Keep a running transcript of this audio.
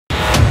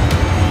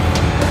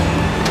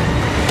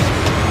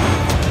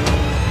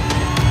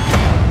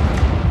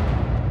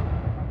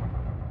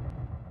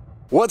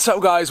What's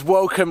up guys,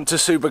 welcome to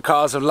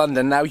Supercars of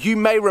London. Now you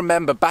may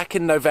remember back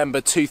in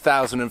November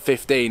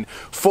 2015,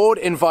 Ford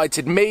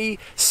invited me,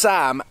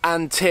 Sam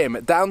and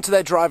Tim down to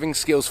their Driving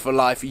Skills for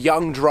Life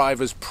Young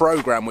Drivers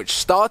program, which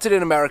started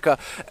in America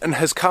and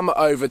has come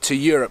over to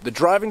Europe. The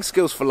Driving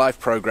Skills for Life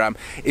program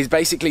is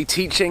basically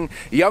teaching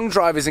young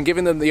drivers and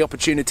giving them the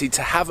opportunity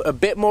to have a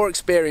bit more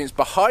experience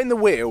behind the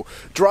wheel,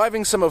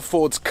 driving some of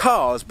Ford's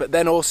cars, but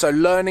then also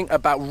learning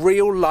about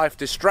real life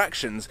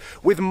distractions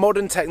with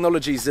modern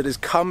technologies that has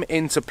come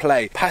into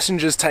play.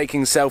 Passengers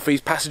taking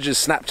selfies, passengers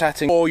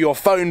Snapchatting, or your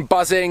phone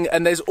buzzing,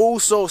 and there's all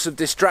sorts of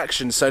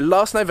distractions. So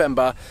last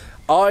November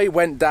I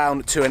went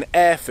down to an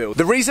airfield.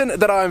 The reason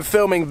that I'm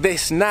filming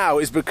this now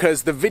is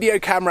because the video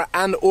camera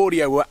and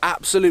audio were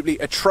absolutely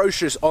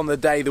atrocious on the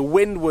day. The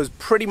wind was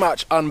pretty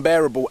much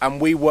unbearable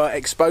and we were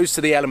exposed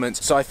to the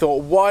elements. So I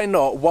thought, why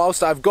not,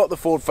 whilst I've got the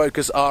Ford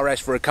Focus RS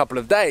for a couple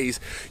of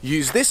days,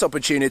 use this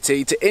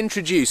opportunity to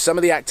introduce some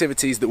of the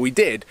activities that we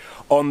did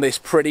on this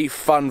pretty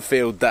fun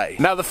field day.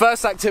 Now the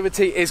first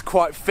activity is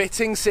quite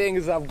fitting, seeing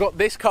as I've got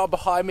this car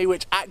behind me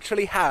which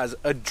actually has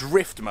a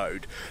drift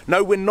mode.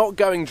 No, we're not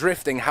going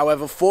drifting,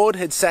 however Ford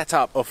had set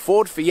up a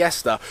Ford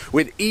Fiesta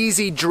with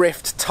easy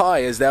drift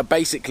tyres. They're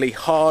basically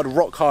hard,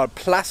 rock hard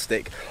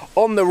plastic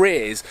on the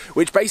rears,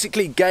 which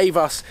basically gave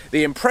us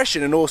the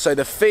impression and also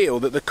the feel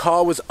that the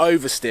car was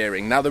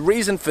oversteering. Now the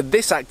reason for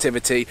this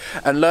activity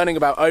and learning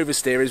about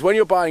oversteer is when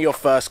you're buying your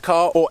first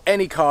car, or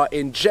any car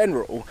in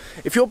general,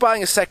 if you're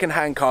buying a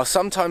second-hand car,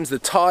 sometimes the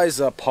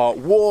tyres are part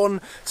worn,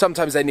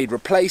 sometimes they need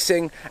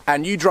replacing,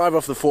 and you drive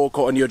off the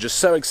forecourt and you're just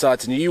so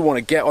excited and you want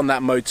to get on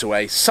that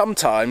motorway.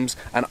 Sometimes,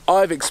 and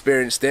I've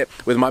experienced it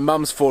with my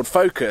mum's Ford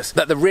Focus,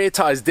 that the rear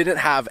tyres didn't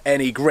have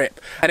any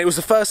grip, and it was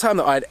the first time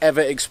that I'd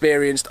ever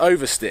experienced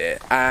oversteer.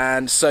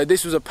 And so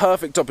this was a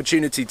perfect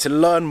opportunity to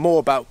learn more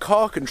about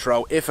car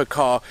control if a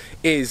car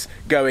is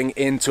going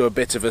into a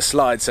bit of a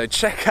slide. So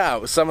check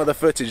out some of the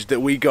footage that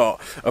we got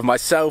of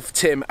myself,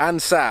 Tim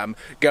and Sam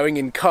going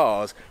in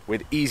cars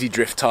with easy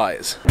drift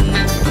tyres.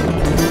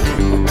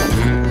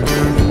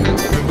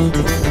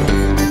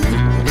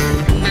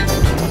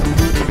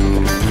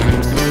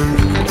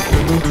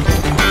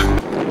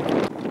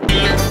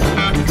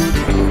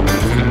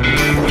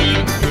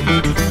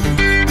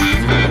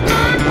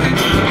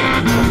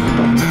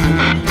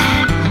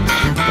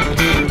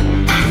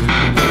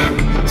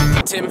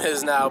 Tim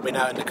has now been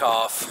out in the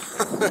car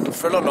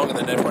for a lot longer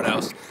than everyone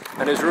else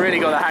and has really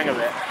got the hang of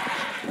it.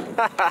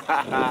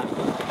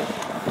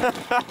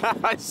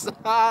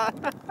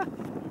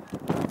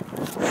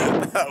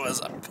 That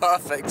was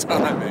perfect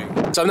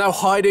timing. So I'm now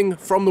hiding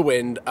from the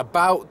wind,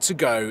 about to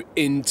go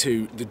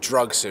into the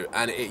drug suit,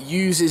 and it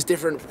uses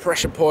different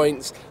pressure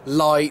points,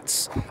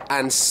 lights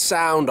and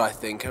sound, I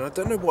think, and I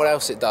don't know what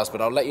else it does,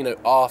 but I'll let you know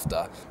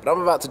after. But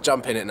I'm about to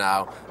jump in it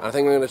now, and I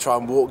think I'm going to try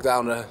and walk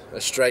down a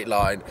straight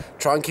line,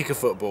 try and kick a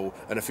football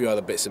and a few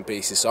other bits and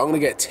pieces. So I'm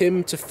going to get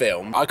Tim to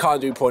film. I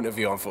can't do point of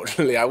view,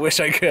 unfortunately. I wish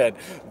I could,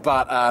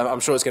 but I'm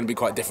sure it's going to be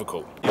quite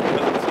difficult.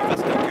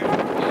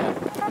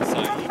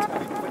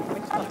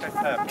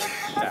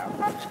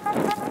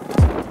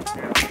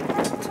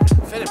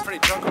 Feeling pretty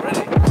drunk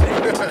already.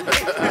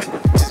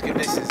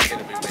 This is going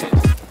to be weird.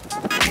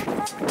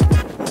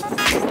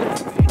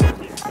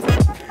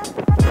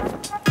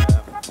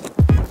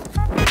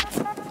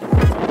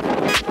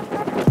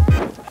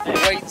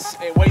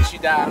 It weights you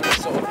down and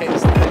sort of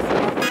hits the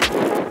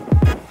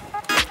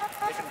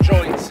different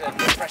joints and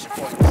pressure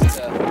points.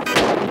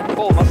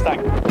 Full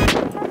Mustang.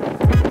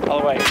 All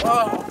the way.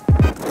 Whoa!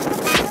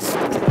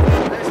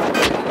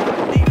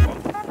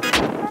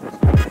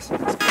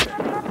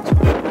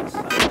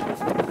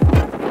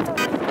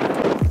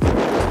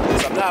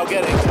 Now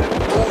getting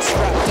all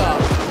strapped up,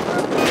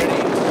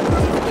 ready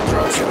for the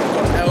drug suit. We've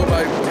got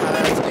elbow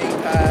pads, knee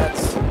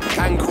pads,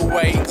 ankle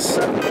weights, a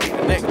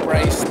neck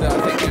brace that I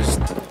think just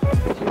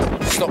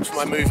stops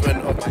my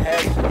movement of my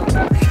head.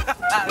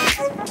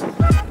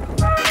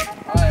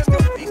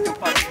 He's still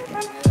punching.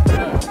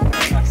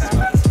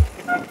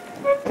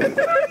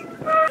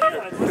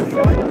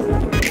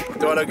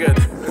 Do I look good?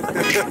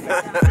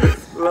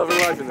 Loving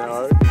life in there,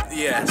 are you?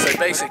 Yeah, so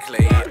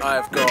basically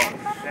I've got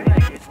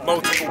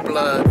multiple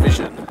blur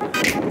vision,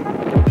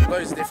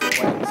 loads of different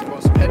ways. I've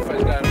got some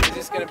headphones going. Is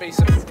this going to be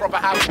some proper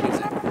house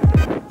music?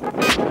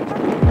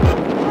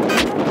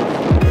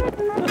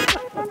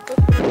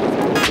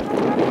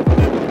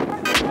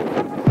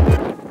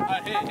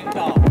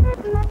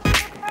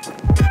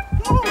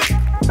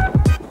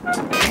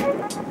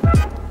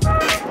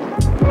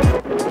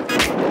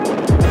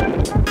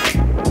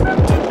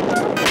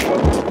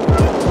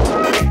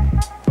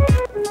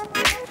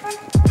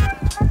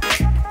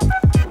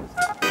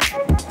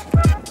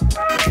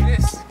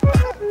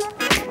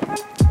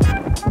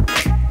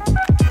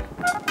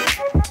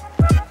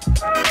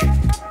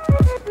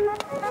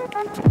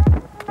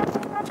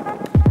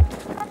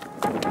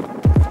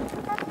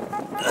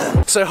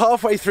 So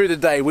halfway through the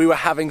day, we were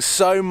having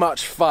so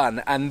much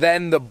fun, and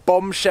then the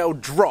bombshell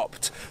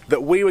dropped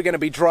that we were going to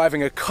be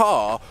driving a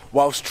car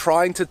whilst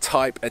trying to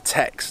type a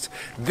text.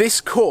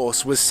 This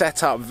course was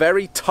set up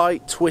very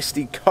tight,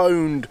 twisty,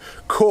 coned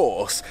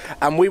course,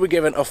 and we were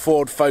given a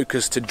Ford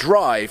Focus to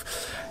drive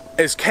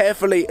as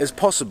carefully as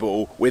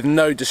possible with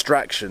no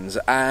distractions.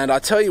 And I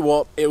tell you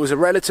what, it was a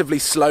relatively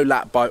slow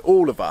lap by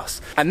all of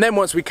us. And then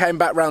once we came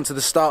back round to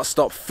the start,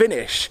 stop,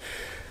 finish,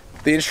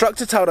 the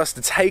instructor told us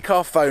to take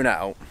our phone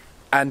out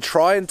and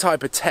try and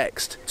type a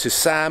text to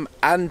Sam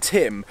and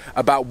Tim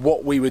about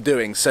what we were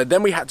doing. So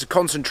then we had to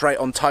concentrate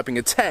on typing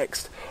a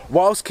text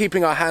whilst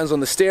keeping our hands on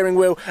the steering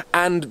wheel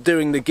and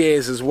doing the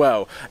gears as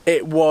well.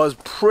 It was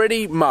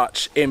pretty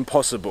much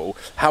impossible.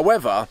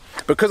 However,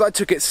 because I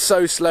took it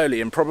so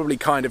slowly and probably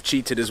kind of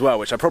cheated as well,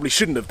 which I probably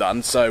shouldn't have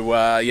done,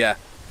 so yeah,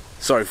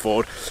 sorry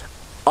Ford,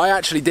 I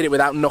actually did it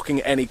without knocking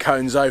any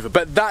cones over.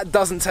 But that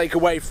doesn't take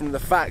away from the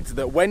fact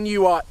that when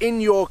you are in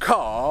your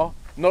car,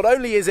 not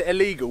only is it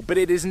illegal, but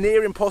it is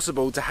near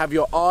impossible to have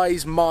your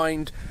eyes,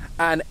 mind,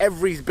 and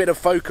every bit of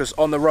focus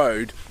on the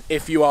road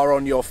if you are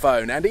on your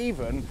phone. And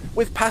even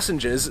with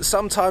passengers,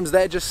 sometimes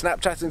they're just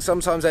Snapchatting,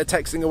 sometimes they're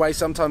texting away,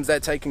 sometimes they're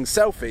taking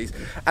selfies,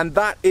 and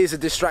that is a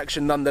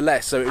distraction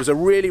nonetheless. So it was a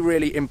really,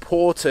 really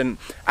important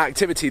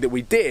activity that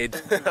we did.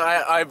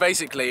 I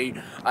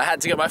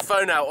had to get my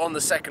phone out on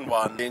the second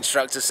one. The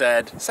instructor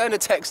said, send a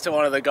text to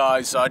one of the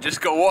guys, so I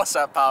just got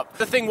WhatsApp up.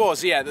 The thing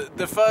was, yeah,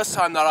 the first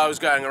time that I was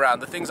going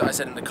around, the things that I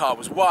said in the car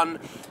was, one,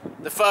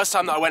 the first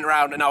time that I went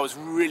around and I was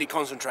really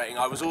concentrating,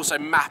 I was also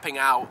mapping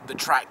out the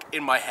track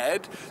in my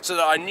head so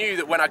that I knew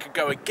that when I could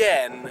go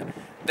again,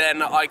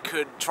 then I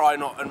could try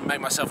not and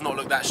make myself not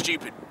look that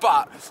stupid.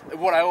 But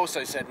what I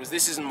also said was,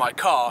 this isn't my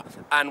car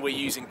and we're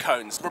using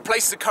cones.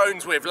 Replace the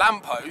cones with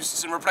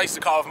lampposts and replace the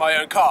car with my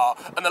own car,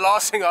 and the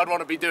last thing I'd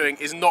want to be doing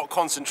is not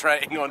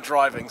concentrating on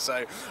driving.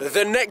 So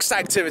the next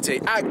activity,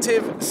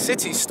 active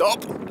city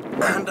stop,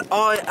 and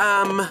I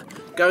am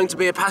going to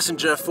be a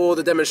passenger for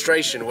the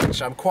demonstration,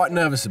 which I'm quite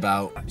nervous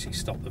about. Actually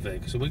stop the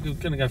vehicle, so we're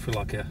going to go for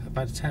like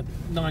about a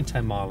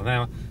 9-10 mile an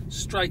hour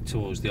straight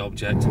towards the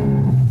object.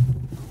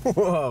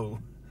 Whoa.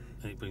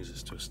 And it brings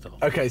us to a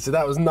stop. Okay, so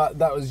that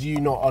was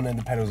you not on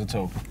the pedals at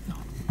all. No,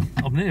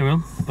 I'm near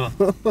him, but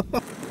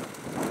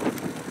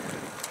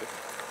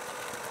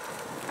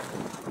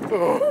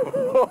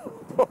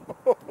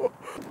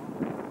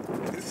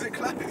is it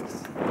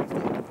close?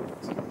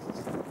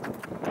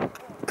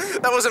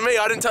 That wasn't me,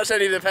 I didn't touch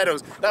any of the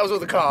pedals. That was all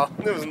the car,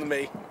 it wasn't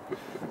me.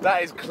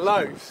 That is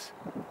close.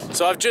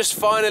 So I've just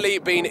finally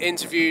been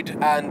interviewed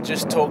and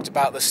just talked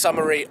about the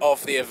summary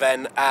of the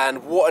event,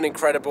 and what an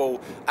incredible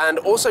and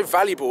also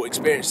valuable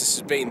experience this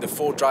has been, the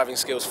Ford Driving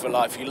Skills for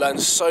Life. You learn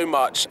so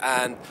much,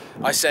 and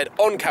I said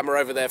on camera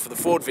over there for the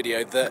Ford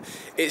video that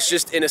it's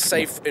just in a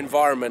safe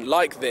environment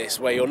like this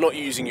where you're not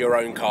using your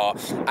own car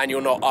and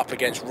you're not up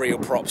against real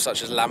props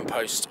such as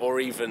lampposts or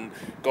even,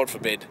 God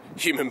forbid,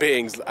 human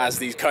beings as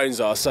these cones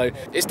are. So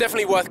it's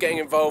definitely worth getting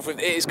involved with.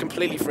 It is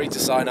completely free to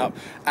sign up,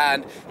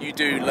 and you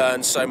do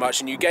learn so much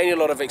and you gain a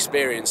lot of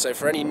experience. So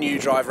for any new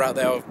driver out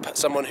there, or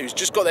someone who's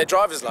just got their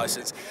driver's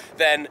license,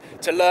 then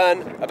to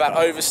learn about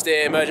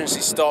oversteer, emergency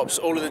stops,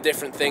 all of the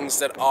different things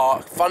that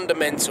are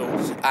fundamental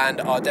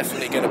and are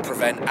definitely going to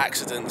prevent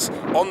accidents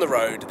on the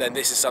road, then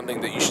this is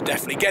something that you should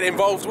definitely get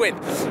involved with.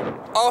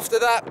 After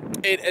that,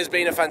 it has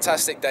been a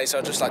fantastic day, so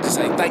I'd just like to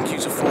say thank you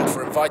to Ford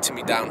for inviting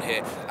me down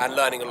here and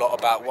learning a lot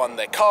about, one,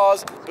 their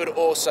cars, but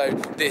also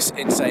this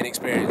insane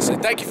experience. So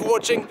thank you for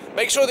watching.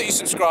 Make sure that you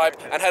subscribe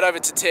and head over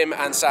to Tim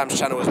and Sam's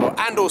channel as well,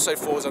 and also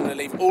Ford's. I'm going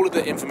to leave all of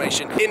the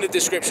information in the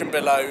description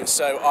below.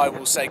 So I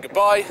will say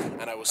goodbye,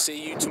 and I will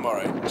see you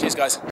tomorrow. Cheers, guys.